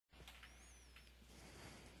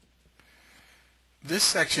This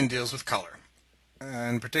section deals with color,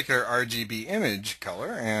 in particular RGB image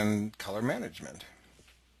color and color management.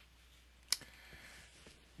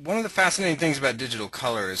 One of the fascinating things about digital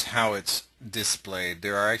color is how it's displayed.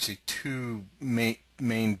 There are actually two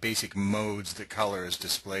main basic modes that color is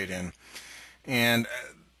displayed in. And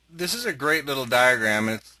this is a great little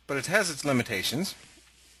diagram, but it has its limitations.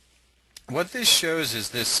 What this shows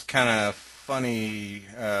is this kind of funny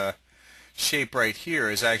shape right here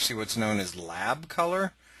is actually what's known as lab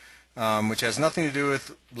color, which has nothing to do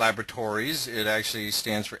with laboratories. It actually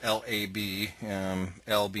stands for LAB,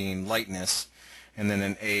 L being lightness, and then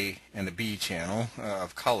an A and a B channel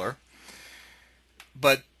of color.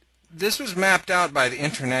 But this was mapped out by the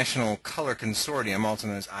International Color Consortium, also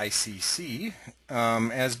known as ICC,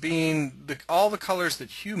 as being all the colors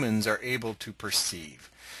that humans are able to perceive.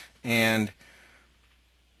 And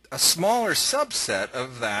a smaller subset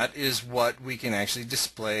of that is what we can actually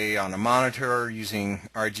display on a monitor using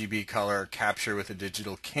RGB color capture with a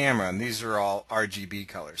digital camera, and these are all RGB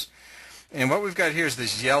colors. And what we've got here is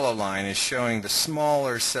this yellow line is showing the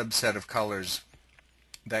smaller subset of colors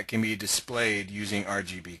that can be displayed using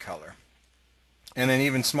RGB color. And then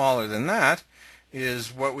even smaller than that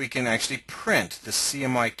is what we can actually print, the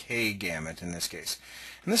CMYK gamut in this case.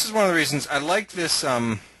 And this is one of the reasons I like this.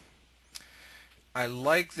 I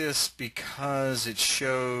like this because it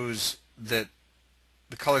shows that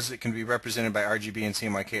the colors that can be represented by RGB and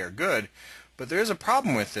CMYK are good, but there is a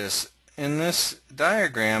problem with this. In this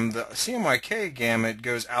diagram, the CMYK gamut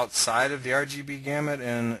goes outside of the RGB gamut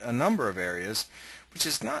in a number of areas, which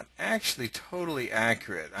is not actually totally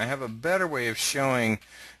accurate. I have a better way of showing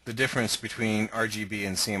the difference between RGB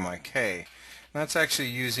and CMYK. And that's actually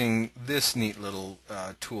using this neat little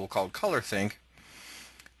tool called ColorThink.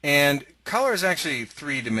 And color is actually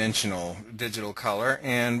three-dimensional digital color,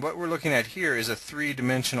 and what we're looking at here is a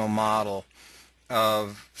three-dimensional model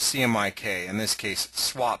of CMYK, in this case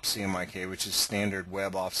swap CMYK, which is standard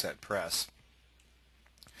web offset press.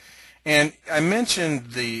 And I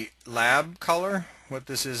mentioned the lab color. What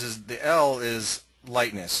this is the L is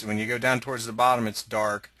lightness. When you go down towards the bottom it's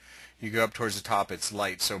dark, you go up towards the top it's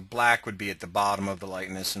light. So black would be at the bottom of the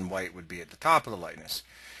lightness and white would be at the top of the lightness.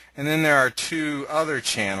 And then there are two other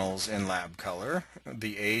channels in lab color,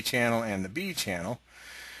 the A channel and the B channel.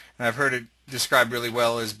 And I've heard it described really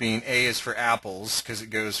well as being A is for apples because it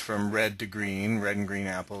goes from red to green, red and green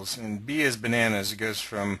apples, and B is bananas. It goes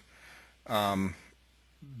from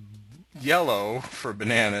yellow for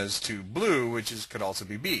bananas to blue, which could also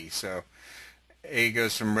be B. So A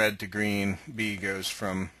goes from red to green, B goes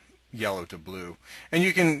from yellow to blue. And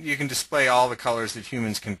you can display all the colors that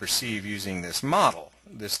humans can perceive using this model,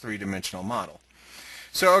 this three-dimensional model.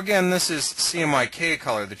 So again, this is CMYK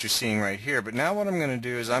color that you're seeing right here, but now what I'm going to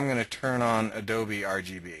do is I'm going to turn on Adobe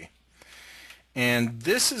RGB. And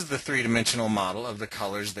this is the three-dimensional model of the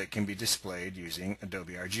colors that can be displayed using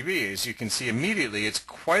Adobe RGB. As you can see immediately, it's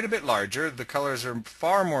quite a bit larger. The colors are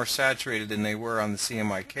far more saturated than they were on the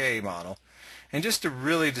CMYK model. And just to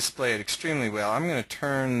really display it extremely well, I'm going to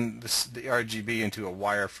turn the RGB into a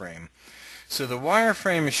wireframe. So the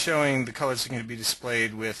wireframe is showing the colors that can be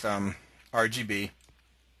displayed with RGB,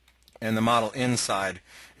 and the model inside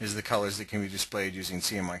is the colors that can be displayed using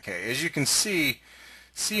CMYK. As you can see,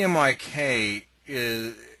 CMYK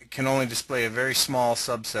can only display a very small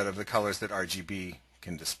subset of the colors that RGB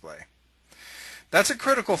can display. That's a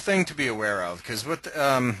critical thing to be aware of, because what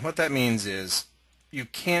that means is you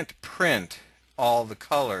can't print all the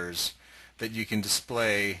colors that you can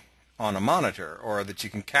display on a monitor or that you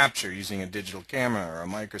can capture using a digital camera or a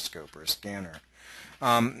microscope or a scanner.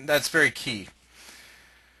 That's very key.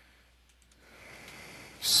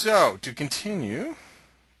 So, to continue,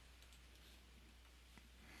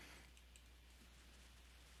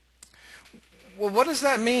 well, what does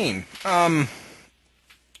that mean? The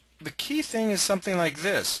key thing is something like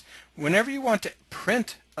this. Whenever you want to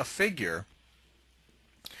print a figure,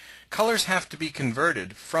 colors have to be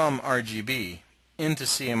converted from RGB into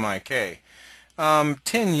CMYK.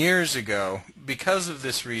 10 years ago, because of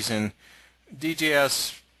this reason,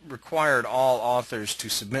 DJS required all authors to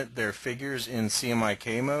submit their figures in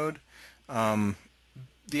CMYK mode.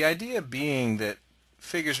 The idea being that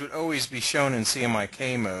figures would always be shown in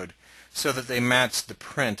CMYK mode so that they matched the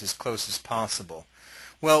print as close as possible.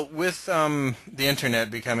 Well, with the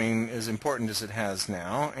internet becoming as important as it has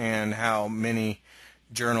now, and how many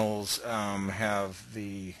journals have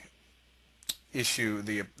the issue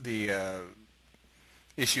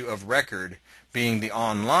of record being the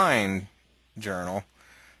online journal,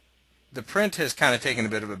 the print has kind of taken a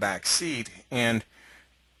bit of a back seat, and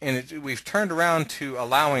we've turned around to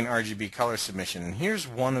allowing RGB color submission. And here's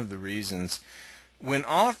one of the reasons. When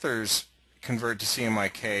authors convert to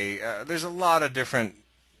CMYK, there's a lot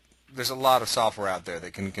of software out there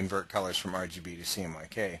that can convert colors from RGB to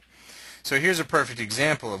CMYK. So here's a perfect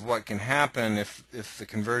example of what can happen if the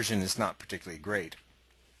conversion is not particularly great.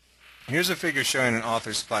 Here's a figure showing an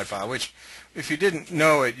author supplied file, which if you didn't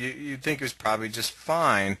know it, you'd think it was probably just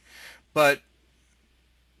fine, but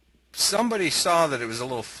somebody saw that it was a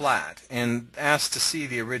little flat and asked to see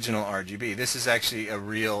the original RGB. This is actually a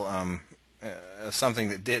real something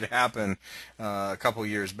that did happen a couple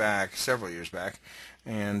years back, several years back,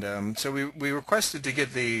 and so we requested to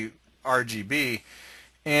get the RGB,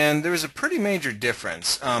 and there was a pretty major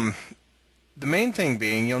difference. The main thing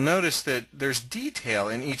being, you'll notice that there's detail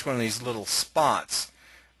in each one of these little spots,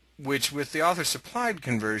 which with the author supplied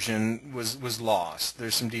conversion was lost.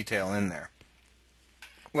 There's some detail in there.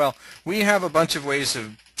 Well, we have a bunch of ways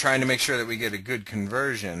of trying to make sure that we get a good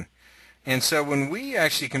conversion. And so when we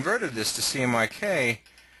actually converted this to CMYK,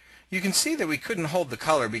 you can see that we couldn't hold the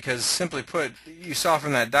color because, simply put, you saw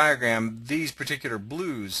from that diagram, these particular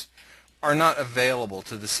blues are not available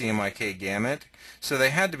to the CMYK gamut. So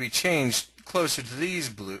they had to be changed closer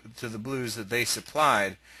to the blues that they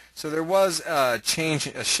supplied. So there was a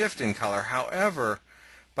shift in color. However,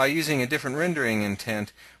 by using a different rendering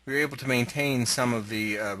intent, we were able to maintain some of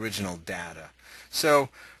the original data. So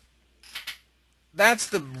that's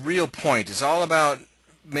the real point. It's all about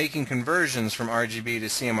making conversions from RGB to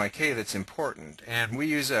CMYK that's important. And we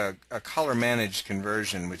use a color managed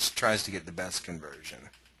conversion which tries to get the best conversion.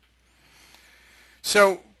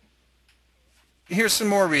 So here's some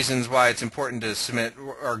more reasons why it's important to submit,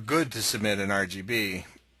 or good to submit, an RGB.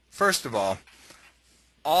 First of all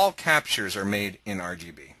captures are made in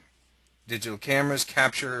RGB. Digital cameras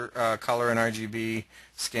capture color in RGB,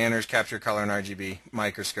 scanners capture color in RGB,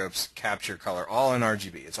 microscopes capture color, all in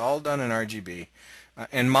RGB. It's all done in RGB,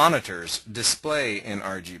 and monitors display in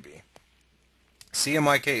RGB.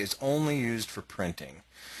 CMYK is only used for printing.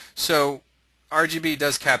 So RGB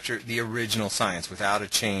does capture the original science without a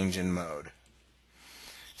change in mode.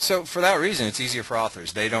 So for that reason, it's easier for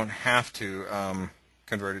authors. They don't have to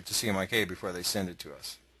convert it to CMYK before they send it to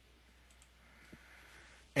us.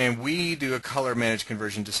 And we do a color managed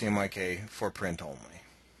conversion to CMYK for print only.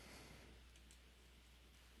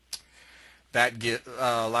 That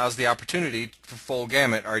allows the opportunity for full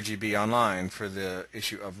gamut RGB online for the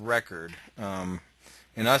issue of record. In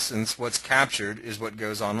essence, what's captured is what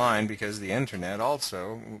goes online, because the internet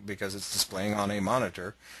also, because it's displaying on a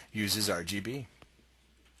monitor, uses RGB.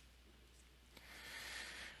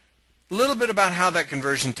 A little bit about how that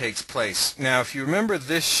conversion takes place. Now, if you remember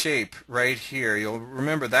this shape right here, you'll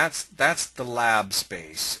remember that's the lab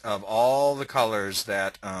space of all the colors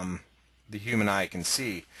that the human eye can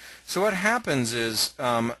see. So what happens is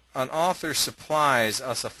an author supplies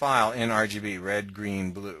us a file in RGB, red,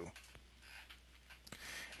 green, blue,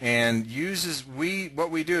 and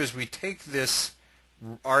what we do is we take this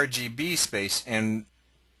RGB space and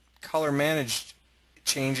color managed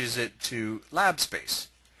changes it to lab space.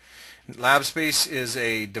 Lab space is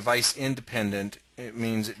a device independent. It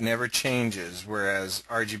means it never changes, whereas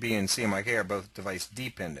RGB and CMYK are both device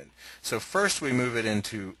dependent. So first we move it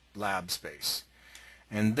into lab space,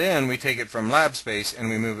 and then we take it from lab space and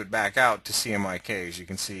we move it back out to CMYK. As you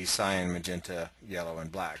can see, cyan, magenta, yellow,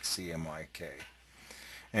 and black, CMYK.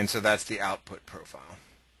 And so that's the output profile.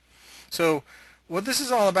 So what this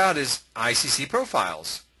is all about is ICC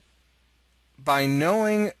profiles. By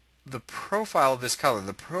knowing the profile of this color,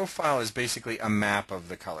 the profile is basically a map of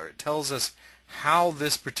the color. It tells us how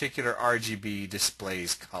this particular RGB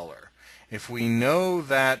displays color. If we know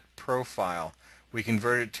that profile, we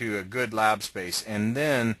convert it to a good lab space, and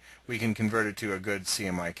then we can convert it to a good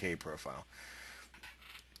CMYK profile.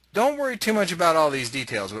 Don't worry too much about all these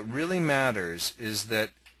details. What really matters is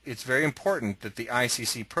that it's very important that the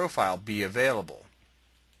ICC profile be available.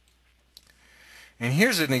 And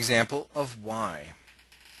here's an example of why.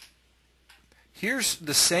 Here's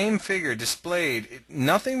the same figure displayed.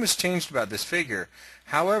 Nothing was changed about this figure.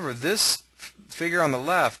 However, this figure on the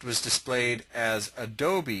left was displayed as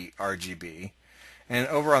Adobe RGB, and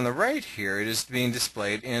over on the right here it is being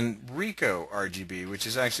displayed in Ricoh RGB, which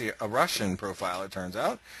is actually a Russian profile, it turns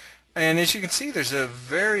out. And as you can see, there's a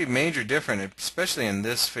very major difference, especially in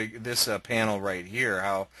this panel right here,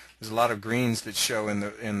 how there's a lot of greens that show in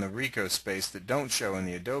the Ricoh space that don't show in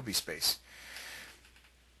the Adobe space.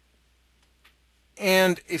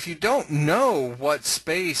 And if you don't know what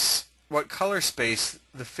color space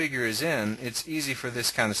the figure is in, it's easy for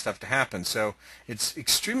this kind of stuff to happen. So it's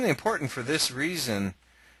extremely important for this reason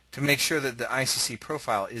to make sure that the ICC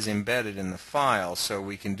profile is embedded in the file so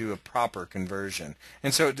we can do a proper conversion,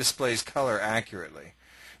 and so it displays color accurately.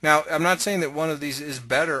 Now, I'm not saying that one of these is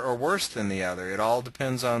better or worse than the other. It all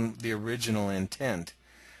depends on the original intent.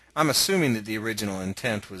 I'm assuming that the original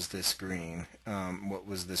intent was this green. What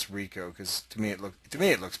was this Rico? Because to me it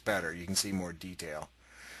looks better. You can see more detail.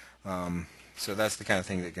 So that's the kind of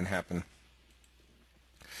thing that can happen.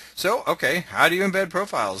 So, okay, how do you embed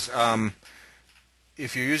profiles?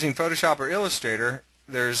 If you're using Photoshop or Illustrator,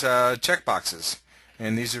 there's checkboxes,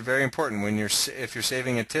 and these are very important when if you're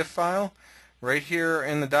saving a TIFF file. Right here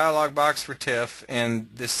in the dialog box for TIFF, and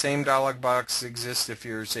this same dialog box exists if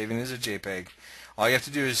you're saving as a JPEG. All you have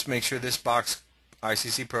to do is make sure this box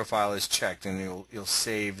ICC profile is checked, and you'll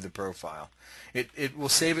save the profile. It will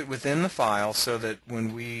save it within the file so that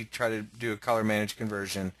when we try to do a color managed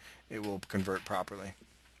conversion, it will convert properly.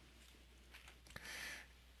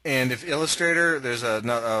 And if Illustrator, there's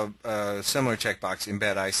a similar checkbox,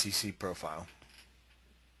 embed ICC profile.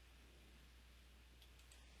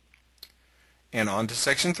 And on to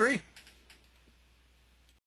section 3.